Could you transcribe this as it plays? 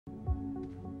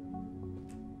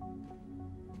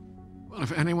Well,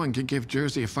 if anyone can give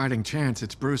Jersey a fighting chance,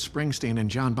 it's Bruce Springsteen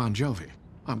and John Bon Jovi.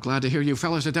 I'm glad to hear you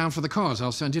fellas are down for the cause.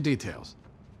 I'll send you details.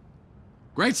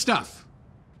 Great stuff.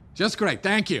 Just great,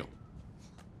 thank you.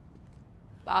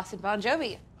 Boss and Bon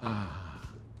Jovi.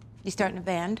 You starting a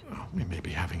band? Oh, we may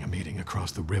be having a meeting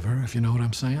across the river, if you know what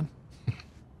I'm saying.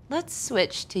 Let's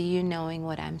switch to you knowing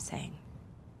what I'm saying.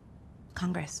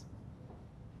 Congress.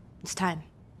 It's time.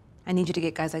 I need you to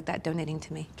get guys like that donating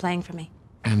to me, playing for me.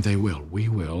 And they will. We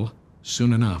will.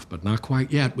 Soon enough, but not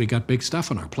quite yet. We got big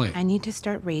stuff on our plate. I need to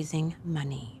start raising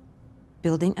money.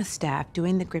 Building a staff,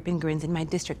 doing the grip and grins in my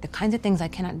district, the kinds of things I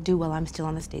cannot do while I'm still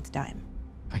on the state's dime.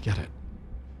 I get it.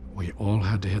 We all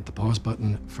had to hit the pause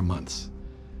button for months.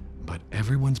 But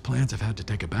everyone's plans have had to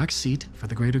take a back seat for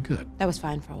the greater good. That was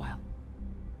fine for a while.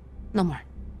 No more.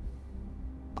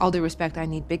 All due respect, I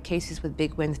need big cases with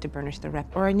big wins to burnish the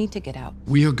rep, or I need to get out.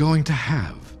 We are going to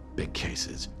have big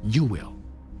cases. You will.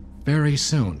 Very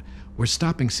soon. We're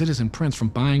stopping Citizen Prince from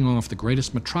buying off the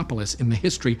greatest metropolis in the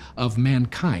history of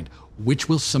mankind, which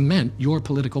will cement your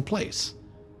political place.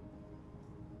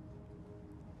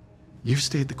 You've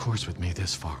stayed the course with me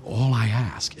this far. All I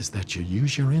ask is that you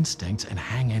use your instincts and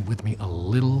hang in with me a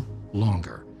little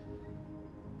longer.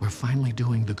 We're finally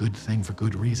doing the good thing for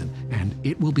good reason, and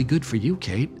it will be good for you,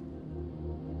 Kate,